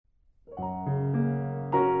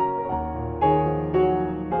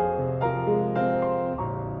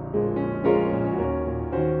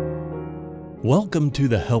Welcome to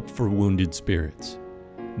the Help for Wounded Spirits.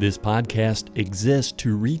 This podcast exists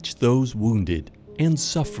to reach those wounded and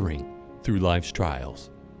suffering through life's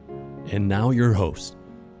trials. And now your hosts,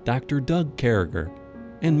 Dr. Doug Carragher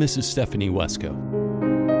and Mrs. Stephanie Wesco.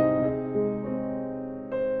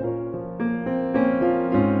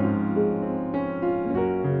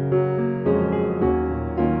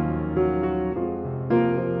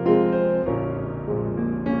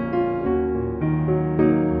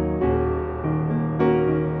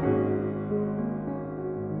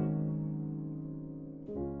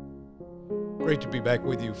 Great to be back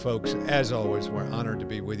with you, folks. As always, we're honored to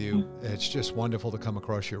be with you. It's just wonderful to come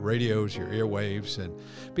across your radios, your airwaves, and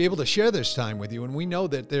be able to share this time with you. And we know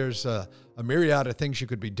that there's a myriad of things you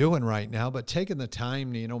could be doing right now, but taking the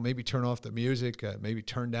time to, maybe turn off the music, maybe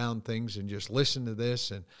turn down things and just listen to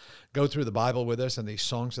this and go through the Bible with us and these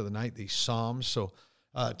songs of the night, these Psalms. So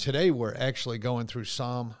today we're actually going through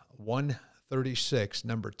Psalm 136,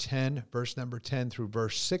 number 10, verse number 10 through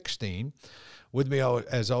verse 16. With me,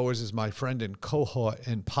 as always, is my friend and cohort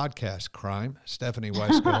in podcast crime, Stephanie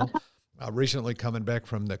Wesco, recently coming back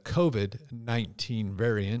from the COVID-19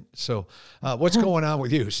 variant. So what's going on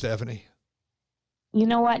with you, Stephanie? You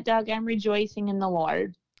know what, Doug? I'm rejoicing in the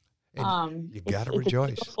Lord. You got to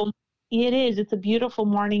rejoice. It is. It's a beautiful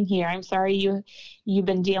morning here. I'm sorry you've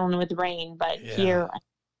been dealing with rain, but here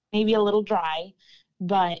maybe a little dry.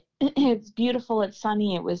 But it's beautiful. It's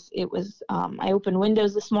sunny. It was, I opened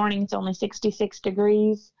windows this morning. It's only 66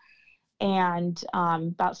 degrees and,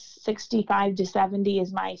 about 65 to 70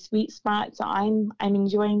 is my sweet spot. So I'm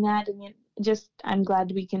enjoying that. And I'm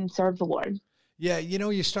glad we can serve the Lord. Yeah.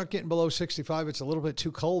 You start getting below 65, it's a little bit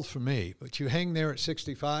too cold for me, but you hang there at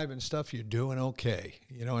 65 and stuff, you're doing okay.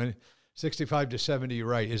 And 65 to 70, you're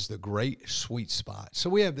right, is the great sweet spot. So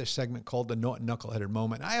we have this segment called the Knuckleheaded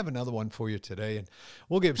Moment. I have another one for you today, and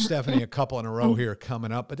we'll give Stephanie a couple in a row here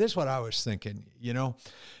coming up. But this is what I was thinking.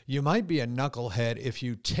 You might be a knucklehead if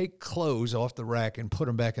you take clothes off the rack and put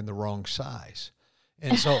them back in the wrong size.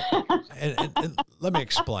 And so, and let me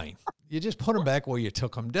explain. You just put them back where you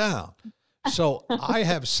took them down. So I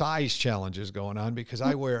have size challenges going on because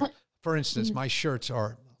I wear, for instance, my shirts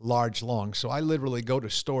are large, long. So I literally go to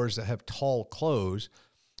stores that have tall clothes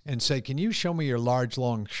and say, can you show me your large,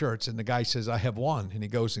 long shirts? And the guy says, I have one. And he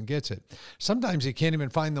goes and gets it. Sometimes he can't even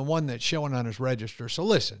find the one that's showing on his register. So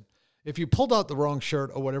listen, if you pulled out the wrong shirt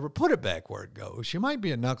or whatever, put it back where it goes. You might be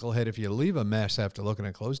a knucklehead if you leave a mess after looking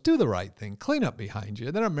at clothes. Do the right thing. Clean up behind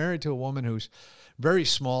you. Then I'm married to a woman who's very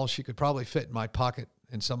small. She could probably fit in my pocket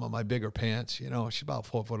in some of my bigger pants. She's about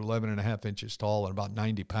 4'11.5" tall and about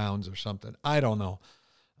 90 pounds or something. I don't know.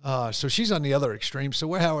 So she's on the other extreme. So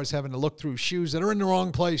we're always having to look through shoes that are in the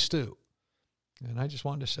wrong place too. And I just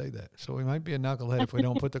wanted to say that. So we might be a knucklehead if we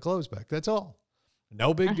don't put the clothes back. That's all.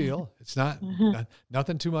 No big deal. It's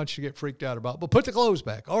nothing too much to get freaked out about, but put the clothes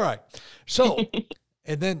back. All right. So,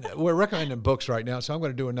 and then we're recommending books right now. So I'm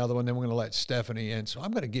going to do another one. Then we're going to let Stephanie in. So I'm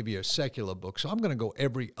going to give you a secular book. So I'm going to go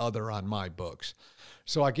every other on my books.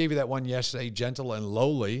 So I gave you that one yesterday, Gentle and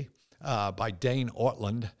Lowly, by Dane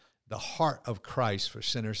Ortland. The Heart of Christ for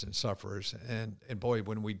Sinners and Sufferers. And boy,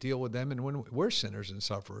 when we deal with them and when we're sinners and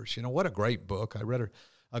sufferers, what a great book. I read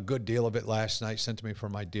a good deal of it last night, sent to me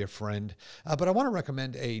from my dear friend. But I want to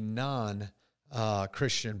recommend a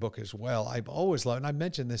non-Christian book as well. I've always loved, and I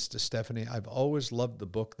mentioned this to Stephanie, I've always loved the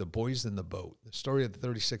book, The Boys in the Boat, the story of the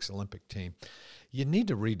 36 Olympic team. You need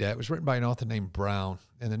to read that. It was written by an author named Brown,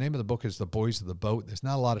 and the name of the book is The Boys of the Boat. There's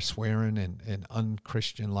not a lot of swearing and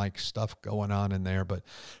unchristian-like stuff going on in there, but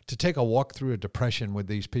to take a walk through a depression with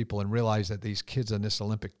these people and realize that these kids on this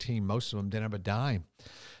Olympic team, most of them didn't have a dime.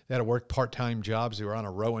 They had to work part-time jobs. They were on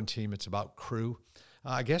a rowing team. It's about crew.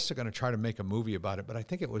 I guess they're going to try to make a movie about it, but I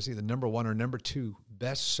think it was either number 1 or number 2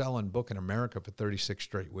 best-selling book in America for 36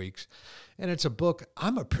 straight weeks. And it's a book,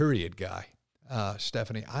 I'm a period guy.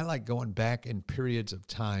 Stephanie, I like going back in periods of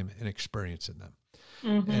time and experiencing them.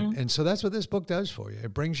 Mm-hmm. And so that's what this book does for you.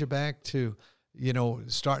 It brings you back to,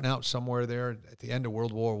 starting out somewhere there at the end of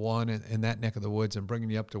World War I in that neck of the woods and bringing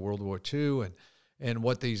you up to World War II and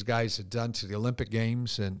what these guys had done to the Olympic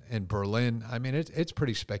Games in Berlin. I mean, it's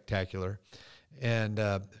pretty spectacular. And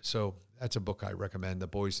so that's a book I recommend, The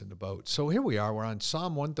Boys in the Boat. So here we are. We're on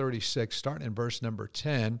Psalm 136, starting in verse number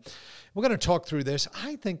 10. We're going to talk through this.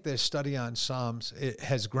 I think this study on Psalms, it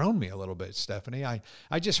has grown me a little bit, Stephanie. I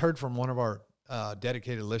just heard from one of our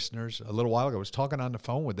dedicated listeners a little while ago. I was talking on the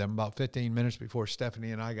phone with them about 15 minutes before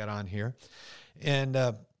Stephanie and I got on here. And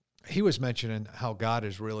he was mentioning how God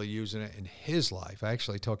is really using it in his life. I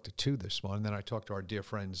actually talked to 2 this morning. Then I talked to our dear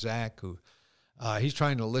friend Zach, who He's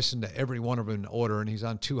trying to listen to every one of them in order, and he's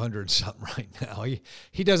on 200 something right now.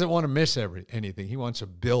 He doesn't want to miss anything. He wants to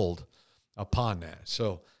build upon that.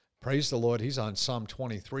 So praise the Lord. He's on Psalm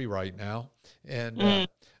 23 right now, and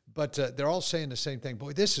but they're all saying the same thing.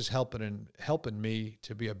 Boy, this is helping me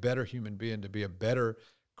to be a better human being, to be a better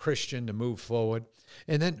Christian, to move forward.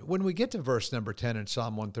 And then when we get to verse number 10 in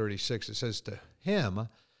Psalm 136, it says, "To him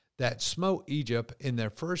that smote Egypt in their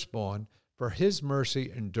firstborn, for his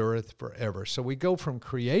mercy endureth forever." So we go from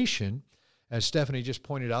creation, as Stephanie just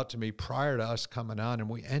pointed out to me prior to us coming on, and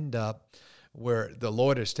we end up where the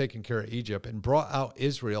Lord has taken care of Egypt and brought out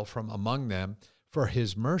Israel from among them, for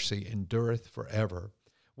his mercy endureth forever.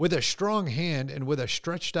 With a strong hand and with a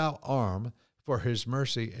stretched out arm, for his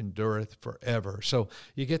mercy endureth forever. So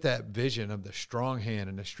you get that vision of the strong hand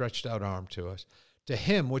and the stretched out arm to us. To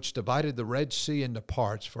him which divided the Red Sea into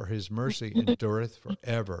parts, for his mercy endureth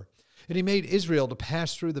forever. And he made Israel to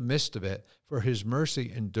pass through the midst of it, for his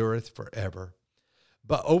mercy endureth forever.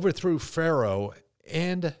 But overthrew Pharaoh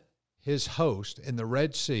and his host in the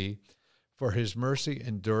Red Sea, for his mercy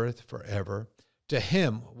endureth forever. To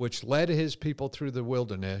him which led his people through the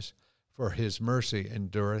wilderness, for his mercy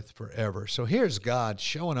endureth forever. So here's God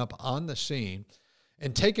showing up on the scene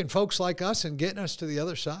and taking folks like us and getting us to the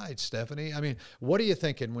other side, Stephanie. I mean, what are you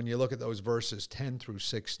thinking when you look at those verses 10 through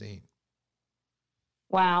 16?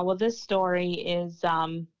 Wow. Well, this story is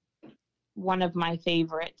one of my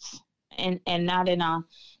favorites, and not in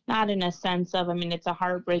a sense of, I mean, it's a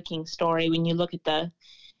heartbreaking story when you look at the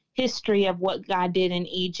history of what God did in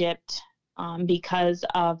Egypt, because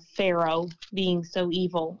of Pharaoh being so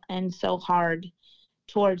evil and so hard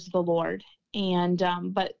towards the Lord. And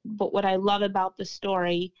but what I love about the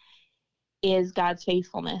story is God's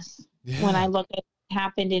faithfulness. Yeah. When I look at what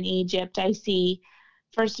happened in Egypt,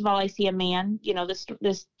 first of all, I see a man. You know,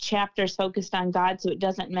 this chapter is focused on God, so it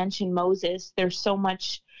doesn't mention Moses. There's so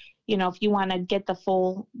much, you know, if you want to get the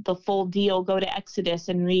full deal, go to Exodus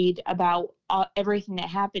and read about everything that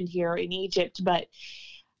happened here in Egypt. But,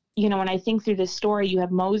 you know, when I think through this story, you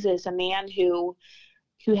have Moses, a man who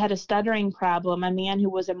had a stuttering problem, a man who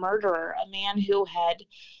was a murderer, a man who had,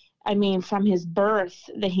 I mean, from his birth,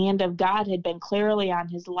 the hand of God had been clearly on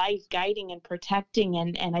his life, guiding and protecting.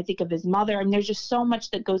 And I think of his mother. I mean, there's just so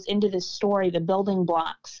much that goes into this story, the building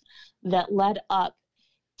blocks that led up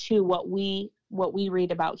to what we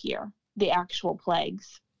read about here, the actual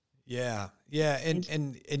plagues. Yeah.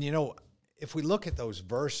 And you know, if we look at those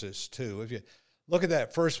verses too, if you look at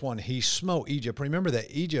that first one, he smote Egypt. Remember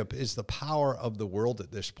that Egypt is the power of the world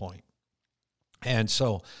at this point. And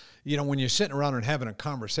so, you know, when you're sitting around and having a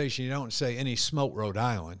conversation, you don't say, and he smote Rhode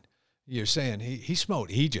Island. You're saying he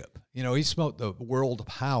smote Egypt. You know, he smote the world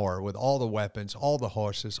power with all the weapons, all the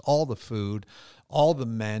horses, all the food, all the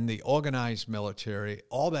men, the organized military,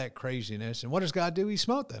 all that craziness. And what does God do? He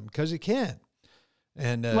smote them because he can.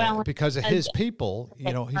 And because of his people,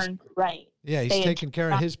 you know, he's right. Yeah, he's taking care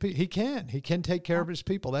of his people. He can take care of his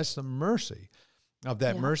people. That's the mercy of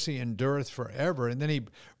that. Yeah. Mercy endureth forever. And then he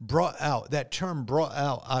brought out, that term brought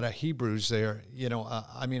out of Hebrews there, you know,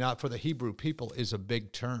 for the Hebrew people is a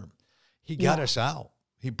big term. He got us out.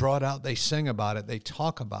 He brought out, they sing about it. They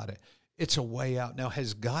talk about it. It's a way out. Now,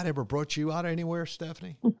 has God ever brought you out anywhere,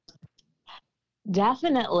 Stephanie?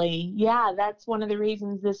 Definitely. Yeah, that's one of the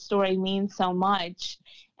reasons this story means so much.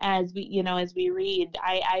 As we read,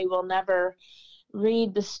 I will never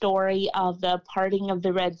read the story of the parting of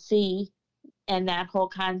the Red Sea and that whole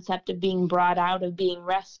concept of being brought out, of being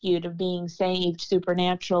rescued, of being saved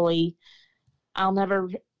supernaturally. I'll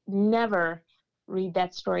never read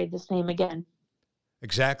that story the same again.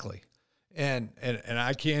 Exactly. And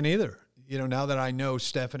I can't either. You know, now that I know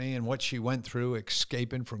Stephanie and what she went through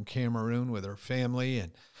escaping from Cameroon with her family.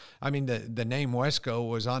 And I mean, the name Wesco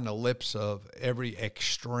was on the lips of every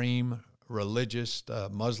extreme religious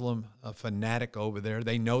Muslim fanatic over there.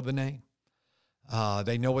 They know the name.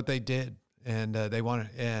 They know what they did. And they want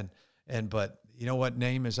to, but you know what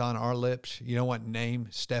name is on our lips? You know what name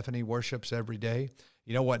Stephanie worships every day?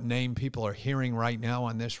 You know what name people are hearing right now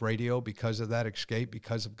on this radio because of that escape,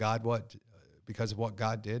 because of what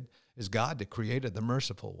God did? Is God the creator, the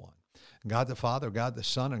merciful one. God the Father, God the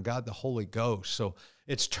Son, and God the Holy Ghost. So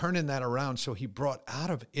it's turning that around. So he brought out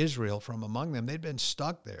of Israel from among them. They'd been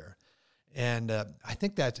stuck there. And I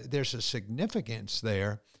think that there's a significance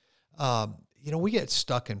there. You know, we get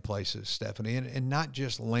stuck in places, Stephanie, and not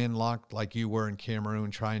just landlocked like you were in Cameroon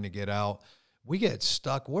trying to get out. We get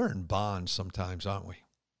stuck. We're in bonds sometimes, aren't we?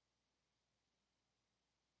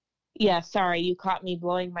 Yeah, sorry, you caught me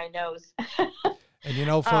blowing my nose. And you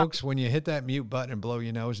know, folks, when you hit that mute button and blow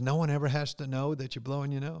your nose, no one ever has to know that you're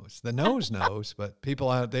blowing your nose. The nose knows, but people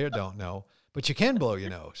out there don't know. But you can blow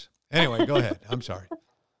your nose. Anyway, go ahead. I'm sorry.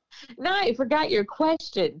 No, I forgot your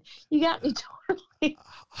question. You got me totally.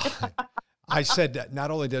 I said that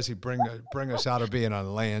not only does he bring us out of being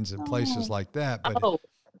on lands and places like that,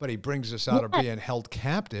 but he brings us out of being held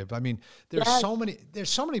captive. I mean, there's so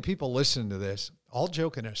many people listening to this. All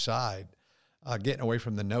joking aside, getting away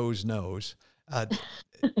from the nose.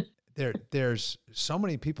 There's so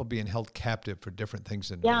many people being held captive for different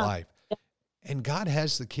things in their life, and God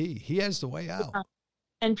has the key. He has the way out. Yeah.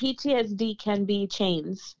 And PTSD can be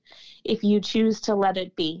chains if you choose to let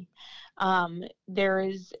it be.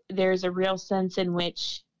 There's a real sense in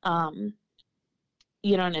which, and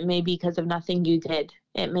it may be because of nothing you did.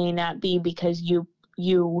 It may not be because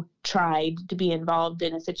you tried to be involved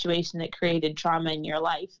in a situation that created trauma in your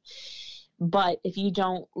life. But if you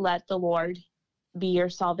don't let the Lord be your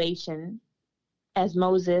salvation, as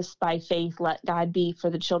Moses by faith let God be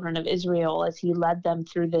for the children of Israel as he led them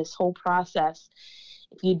through this whole process,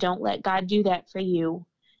 if you don't let God do that for you,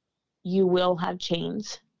 you will have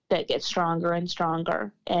chains that get stronger and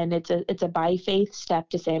stronger. And it's a by faith step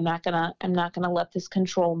to say, I'm not gonna let this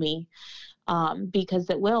control me, because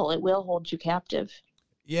it will hold you captive.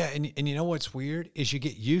 Yeah. And you know, what's weird is you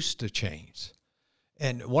get used to chains.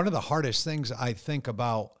 And one of the hardest things I think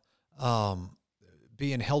about,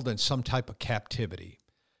 being held in some type of captivity,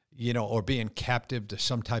 or being captive to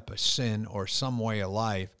some type of sin or some way of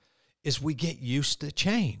life, is we get used to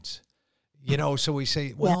chains. So we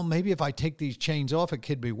say, well, maybe if I take these chains off, it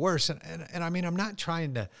could be worse. And I mean, I'm not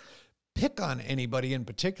trying to pick on anybody in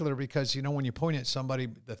particular because, when you point at somebody,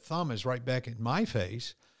 the thumb is right back in my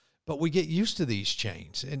face, but we get used to these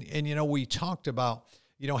chains. And we talked about,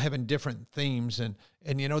 having different themes and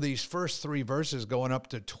these first 3 verses going up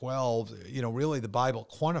to 12, really the Bible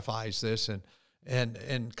quantifies this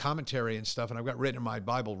and commentary and stuff. And I've got written in my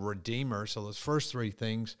Bible, Redeemer. So those first 3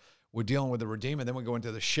 things, we're dealing with the Redeemer. Then we go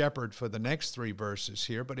into the Shepherd for the next 3 verses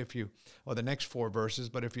here. Or the next 4 verses.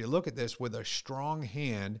 But if you look at this, with a strong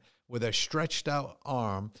hand, with a stretched out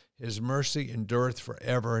arm, his mercy endureth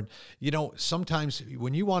forever. And, sometimes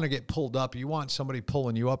when you want to get pulled up, you want somebody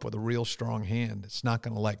pulling you up with a real strong hand. It's not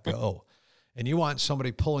going to let go. And you want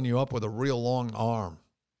somebody pulling you up with a real long arm.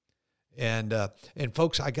 And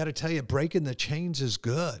folks, I got to tell you, breaking the chains is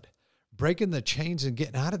good. Breaking the chains and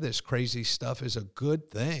getting out of this crazy stuff is a good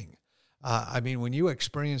thing. When you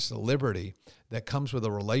experience the liberty that comes with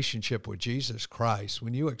a relationship with Jesus Christ,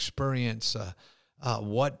 when you experience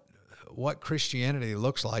what Christianity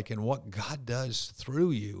looks like and what God does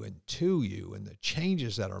through you and to you and the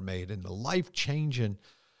changes that are made and the life-changing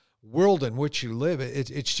world in which you live,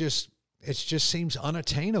 it just seems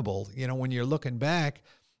unattainable, when you're looking back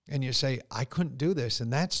and you say, I couldn't do this.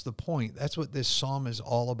 And that's the point. That's what this psalm is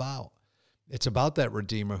all about. It's about that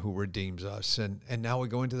Redeemer who redeems us. And now we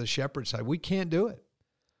go into the shepherd side. We can't do it.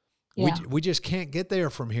 Yeah. We just can't get there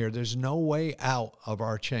from here. There's no way out of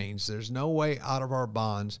our chains. There's no way out of our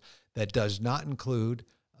bonds that does not include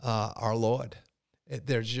our Lord.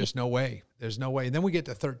 There's just no way. There's no way. And then we get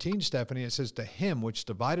to 13, Stephanie. It says, to him which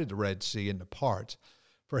divided the Red Sea into parts,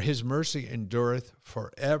 for his mercy endureth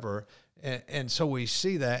forever. And so we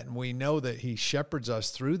see that, and we know that he shepherds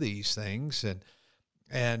us through these things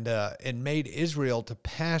and made Israel to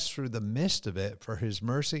pass through the midst of it, for his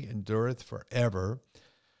mercy endureth forever,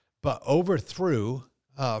 but overthrew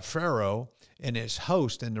Pharaoh and his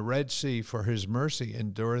host in the Red Sea, for his mercy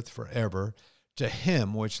endureth forever. To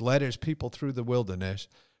him which led his people through the wilderness,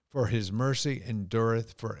 for his mercy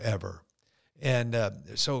endureth forever. And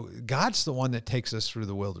so God's the one that takes us through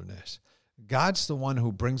the wilderness. God's the one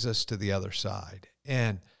who brings us to the other side.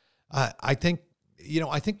 And I think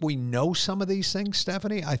we know some of these things,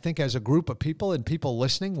 Stephanie. I think as a group of people and people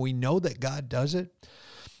listening, we know that God does it.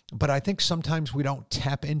 But I think sometimes we don't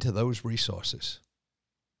tap into those resources.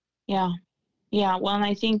 Yeah. Yeah. Well, and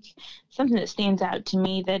I think something that stands out to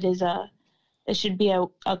me that should be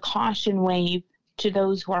a caution wave to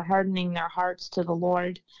those who are hardening their hearts to the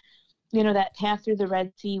Lord. That path through the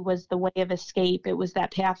Red Sea was the way of escape. It was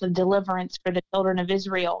that path of deliverance for the children of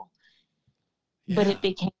Israel. Yeah. But it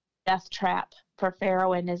became a death trap for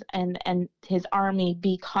Pharaoh and his army,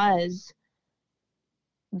 because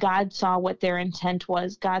God saw what their intent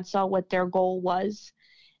was. God saw what their goal was,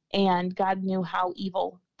 and God knew how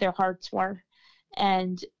evil their hearts were.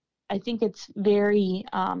 And I think it's very,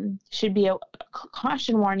 should be a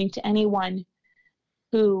caution warning to anyone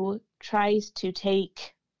who tries to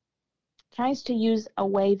use a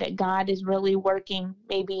way that God is really working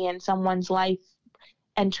maybe in someone's life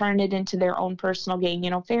and turn it into their own personal gain.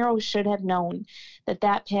 Pharaoh should have known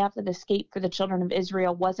that path of escape for the children of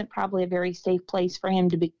Israel wasn't probably a very safe place for him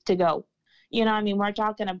to go. We're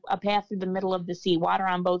talking a path through the middle of the sea, water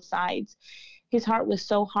on both sides. His heart was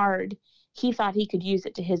so hard. He thought he could use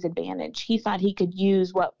it to his advantage. He thought he could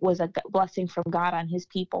use what was a blessing from God on his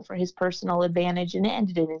people for his personal advantage, and it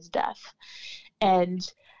ended in his death. And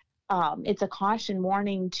it's a caution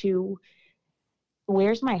warning to,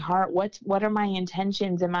 where's my heart? What are my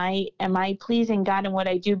intentions? Am I pleasing God in what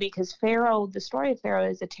I do? Because the story of Pharaoh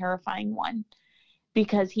is a terrifying one,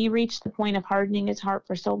 because he reached the point of hardening his heart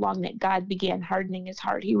for so long that God began hardening his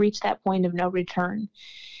heart. He reached that point of no return.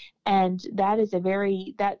 And that is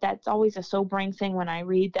that's always a sobering thing when I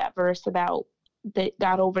read that verse about that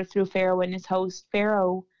God overthrew Pharaoh and his host.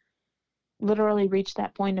 Pharaoh literally reached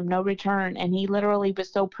that point of no return, and he literally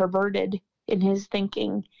was so perverted in his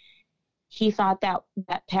thinking. He thought that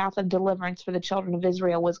path of deliverance for the children of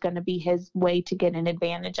Israel was going to be his way to get an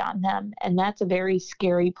advantage on them. And that's a very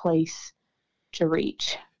scary place to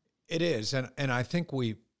reach. It is. And I think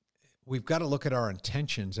we've got to look at our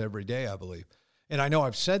intentions every day, I believe. And I know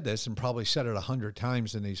I've said this and probably said it 100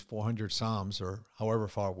 times in these 400 Psalms, or however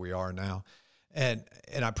far we are now. And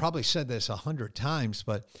I probably said this 100 times,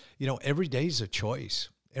 but every day is a choice.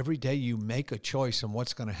 Every day you make a choice on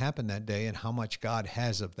what's going to happen that day and how much God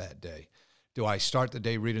has of that day. Do I start the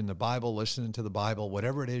day reading the Bible, listening to the Bible,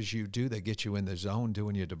 whatever it is you do that gets you in the zone,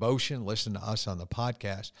 doing your devotion, listen to us on the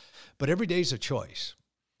podcast. But every day is a choice.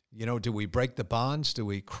 Do we break the bonds? Do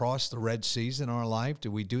we cross the Red Seas in our life?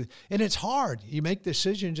 Do we do? And it's hard. You make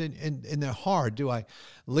decisions and they're hard. Do I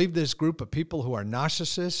leave this group of people who are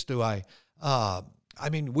narcissists? Do I,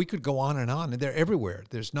 we could go on, and they're everywhere.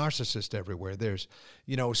 There's narcissists everywhere. There's,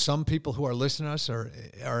 some people who are listening to us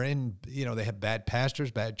are in, they have bad pastors,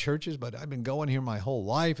 bad churches, but I've been going here my whole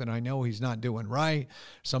life and I know he's not doing right.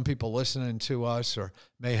 Some people listening to us or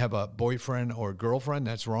may have a boyfriend or girlfriend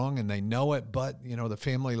that's wrong and they know it, but, the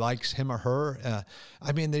family likes him or her.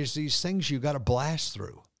 There's these things you got to blast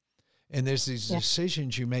through. And there's these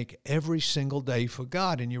decisions you make every single day for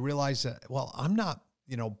God. And you realize that, well, I'm not,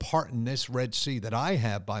 parting this Red Sea that I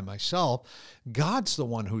have by myself. God's the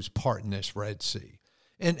one who's parting this Red Sea.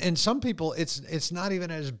 And some people, it's not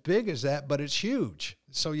even as big as that, but it's huge.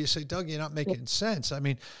 So you say, Doug, you're not making sense.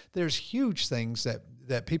 There's huge things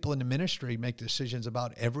that people in the ministry make decisions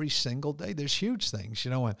about every single day. There's huge things,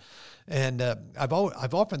 and I've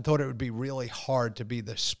often thought it would be really hard to be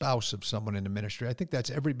the spouse of someone in the ministry. I think that's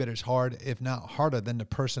every bit as hard, if not harder, than the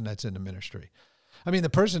person that's in the ministry. The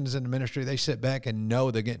person is in the ministry, they sit back and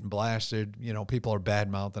know they're getting blasted. People are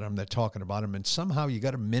bad-mouthing them, they're talking about them, and somehow you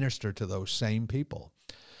got to minister to those same people.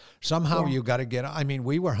 Somehow you got to get,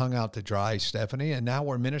 we were hung out to dry, Stephanie, and now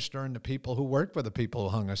we're ministering to people who work for the people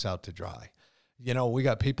who hung us out to dry. We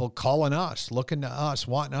got people calling us, looking to us,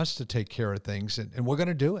 wanting us to take care of things, and we're going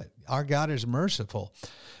to do it. Our God is merciful.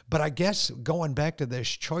 But I guess going back to this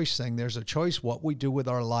choice thing, there's a choice what we do with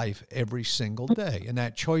our life every single day. And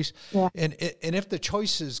that choice, and if the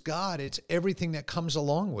choice is God, it's everything that comes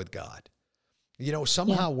along with God.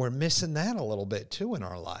 Somehow we're missing that a little bit too in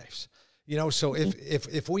our lives. So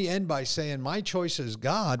if we end by saying my choice is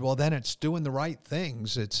God, well, then it's doing the right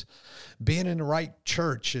things. It's being in the right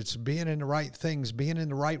church. It's being in the right things, being in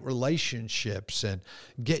the right relationships and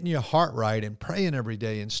getting your heart right and praying every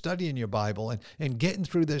day and studying your Bible and getting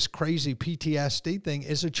through this crazy PTSD thing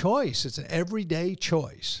is a choice. It's an everyday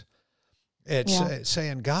choice. It's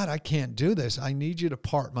saying, God, I can't do this. I need you to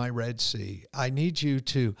part my Red Sea. I need you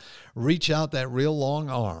to reach out that real long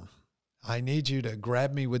arm. I need you to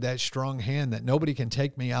grab me with that strong hand that nobody can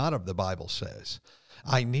take me out of, the Bible says.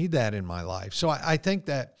 I need that in my life. So I think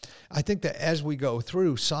that as we go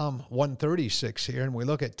through Psalm 136 here and we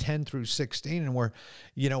look at 10 through 16 and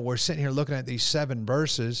we're sitting here looking at these 7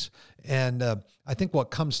 verses, and I think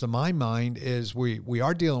what comes to my mind is we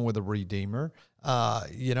are dealing with a Redeemer,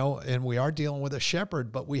 and we are dealing with a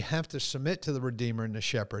shepherd, but we have to submit to the Redeemer and the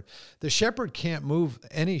shepherd. The shepherd can't move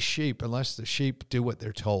any sheep unless the sheep do what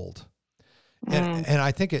they're told. And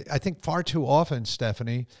I think far too often,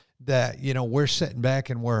 Stephanie, that, we're sitting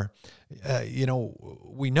back and we're,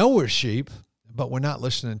 we know we're sheep, but we're not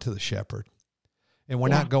listening to the shepherd, and we're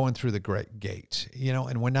not going through the great gates,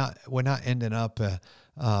 and we're not ending up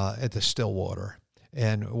at the still water,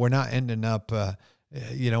 and we're not ending up, at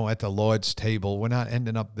the Lord's table. We're not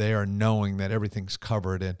ending up there knowing that everything's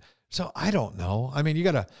covered. And so I don't know. You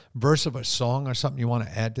got a verse of a song or something you want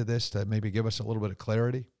to add to this to maybe give us a little bit of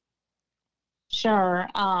clarity? Sure.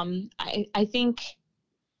 I think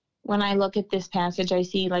when I look at this passage, I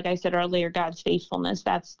see, like I said earlier, God's faithfulness.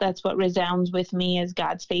 That's what resounds with me, as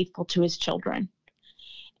God's faithful to his children.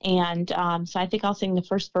 And so I think I'll sing the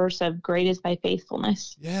first verse of Great is Thy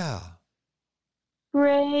Faithfulness. Yeah.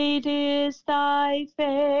 Great is thy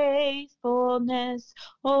faithfulness,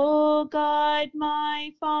 O God,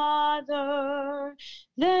 my Father.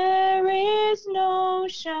 There is no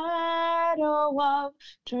shadow of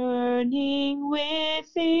turning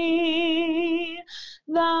with thee.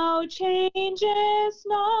 Thou changest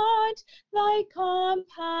not, thy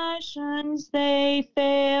compassions, they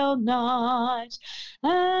fail not.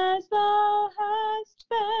 As thou hast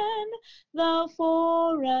been, thou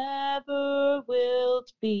forever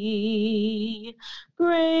wilt be.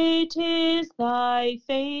 Great is thy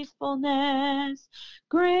faithfulness,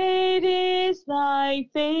 great is thy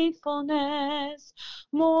faithfulness.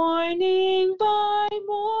 Morning by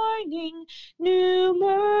morning, new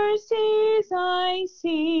mercies I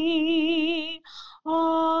see.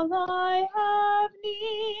 All I have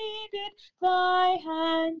needed, thy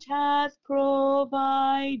hand hath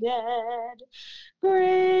provided.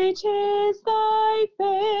 Great is thy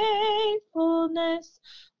faithfulness,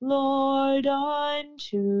 Lord,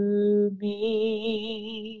 unto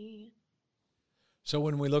me. So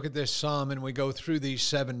when we look at this psalm and we go through these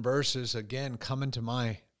 7 verses, again, coming to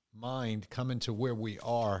my mind, coming to where we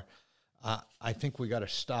are, I think we got to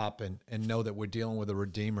stop and know that we're dealing with a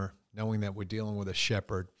Redeemer, knowing that we're dealing with a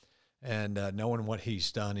shepherd, and knowing what he's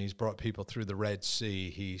done. He's brought people through the Red Sea.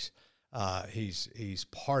 He's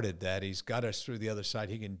parted that. He's got us through the other side.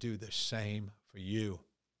 He can do the same for you.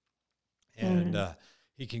 And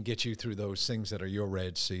he can get you through those things that are your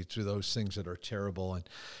Red Sea, through those things that are terrible. And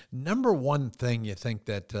number one thing you think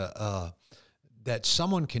that that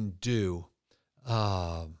someone can do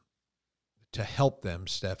to help them,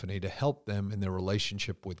 Stephanie, to help them in their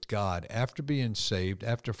relationship with God after being saved,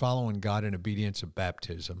 after following God in obedience of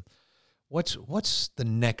baptism, what's the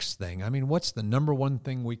next thing? I mean, what's the number one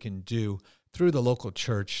thing we can do through the local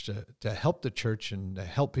church to help the church and to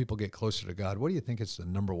help people get closer to God? What do you think is the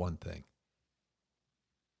number one thing?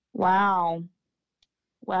 Wow.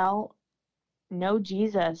 Well, know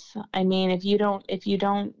Jesus. I mean, if you don't,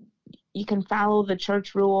 you can follow the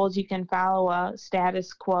church rules, you can follow a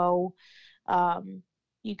status quo,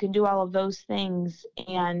 you can do all of those things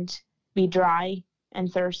and be dry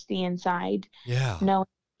and thirsty inside. Yeah. Knowing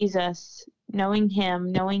Jesus, knowing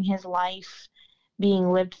him, knowing his life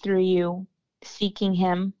being lived through you, seeking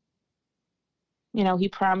him. You know, he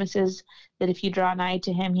promises that if you draw nigh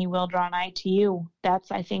to him, he will draw nigh to you.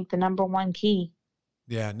 That's, I think, the number one key.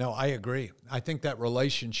 Yeah, no, I agree. I think that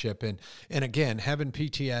relationship and again, having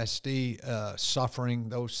PTSD, suffering,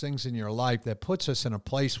 those things in your life, that puts us in a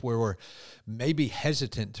place where we're maybe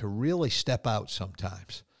hesitant to really step out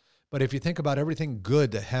sometimes. But if you think about everything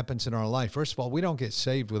good that happens in our life, first of all, we don't get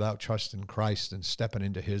saved without trusting Christ and stepping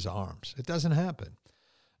into his arms. It doesn't happen.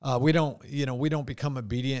 We don't become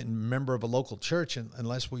obedient and member of a local church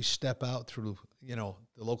unless we step out through, the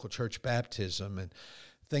local church baptism and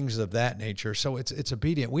things of that nature. So it's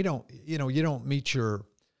obedient. We don't, you don't meet your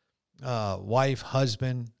wife,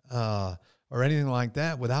 husband, or anything like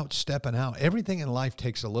that without stepping out. Everything in life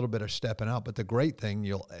takes a little bit of stepping out, but the great thing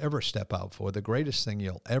you'll ever step out for, the greatest thing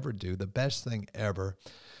you'll ever do, the best thing ever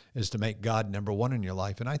is to make God number one in your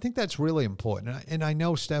life. And I think that's really important. And I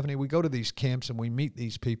know, Stephanie, we go to these camps and we meet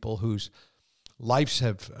these people whose lives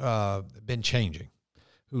have been changing,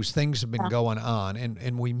 whose things have been going on.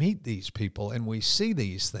 And we meet these people and we see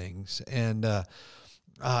these things. And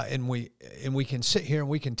we can sit here and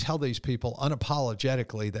we can tell these people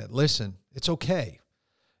unapologetically that, listen, it's okay.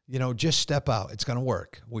 Just step out. It's going to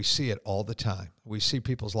work. We see it all the time. We see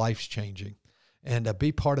people's lives changing. And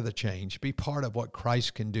be part of the change. Be part of what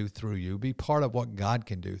Christ can do through you. Be part of what God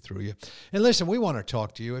can do through you. And listen, we want to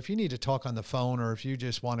talk to you. If you need to talk on the phone or if you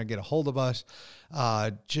just want to get a hold of us,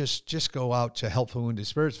 just go out to Help for Wounded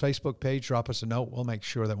Spirits Facebook page. Drop us a note. We'll make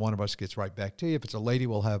sure that one of us gets right back to you. If it's a lady,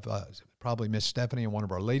 we'll have probably Miss Stephanie and one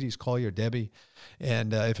of our ladies call you, or Debbie.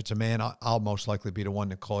 And if it's a man, I'll most likely be the one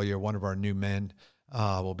to call you, or one of our new men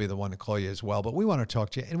will be the one to call you as well. But we want to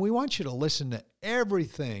talk to you, and we want you to listen to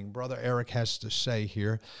everything Brother Eric has to say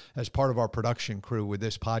here as part of our production crew with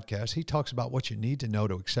this podcast. He talks about what you need to know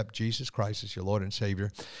to accept Jesus Christ as your Lord and Savior,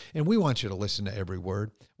 and we want you to listen to every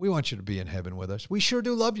word. We want you to be in heaven with us. We sure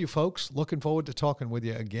do love you, folks. Looking forward to talking with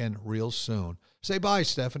you again real soon. Say bye,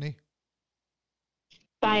 Stephanie.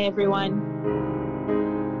 Bye, everyone.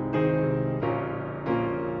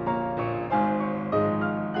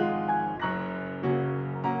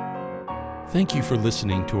 Thank you for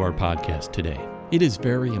listening to our podcast today. It is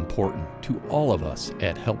very important to all of us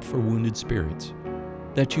at Help for Wounded Spirits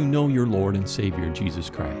that you know your Lord and Savior, Jesus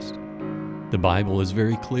Christ. The Bible is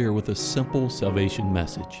very clear with a simple salvation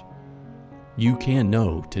message. you can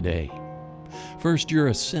know today. First, you're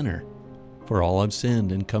a sinner, for all have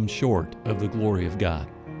sinned and come short of the glory of God.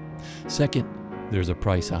 Second, there's a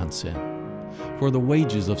price on sin, for the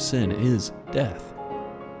wages of sin is death.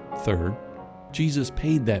 Third, Jesus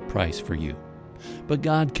paid that price for you. But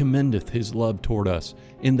God commendeth his love toward us,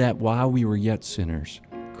 in that while we were yet sinners,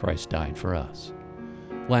 Christ died for us.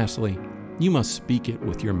 Lastly, you must speak it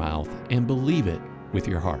with your mouth and believe it with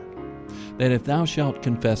your heart, that if thou shalt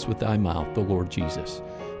confess with thy mouth the Lord Jesus,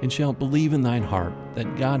 and shalt believe in thine heart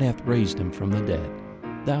that God hath raised him from the dead,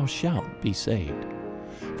 thou shalt be saved.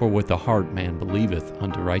 For with the heart man believeth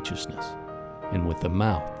unto righteousness, and with the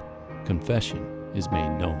mouth confession is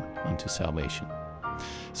made known unto salvation.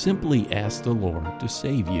 Simply ask the Lord to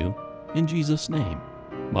save you in Jesus' name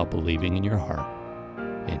while believing in your heart,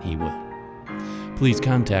 and he will. Please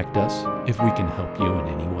contact us if we can help you in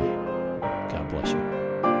any way. God bless you.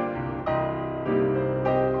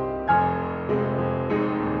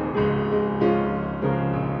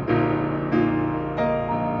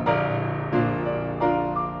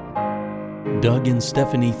 Doug and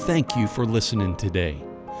Stephanie, thank you for listening today.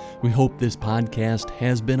 We hope this podcast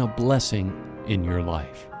has been a blessing in your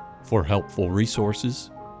life. For helpful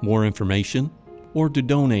resources, more information, or to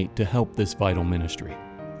donate to help this vital ministry,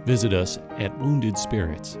 visit us at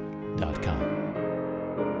woundedspirits.com.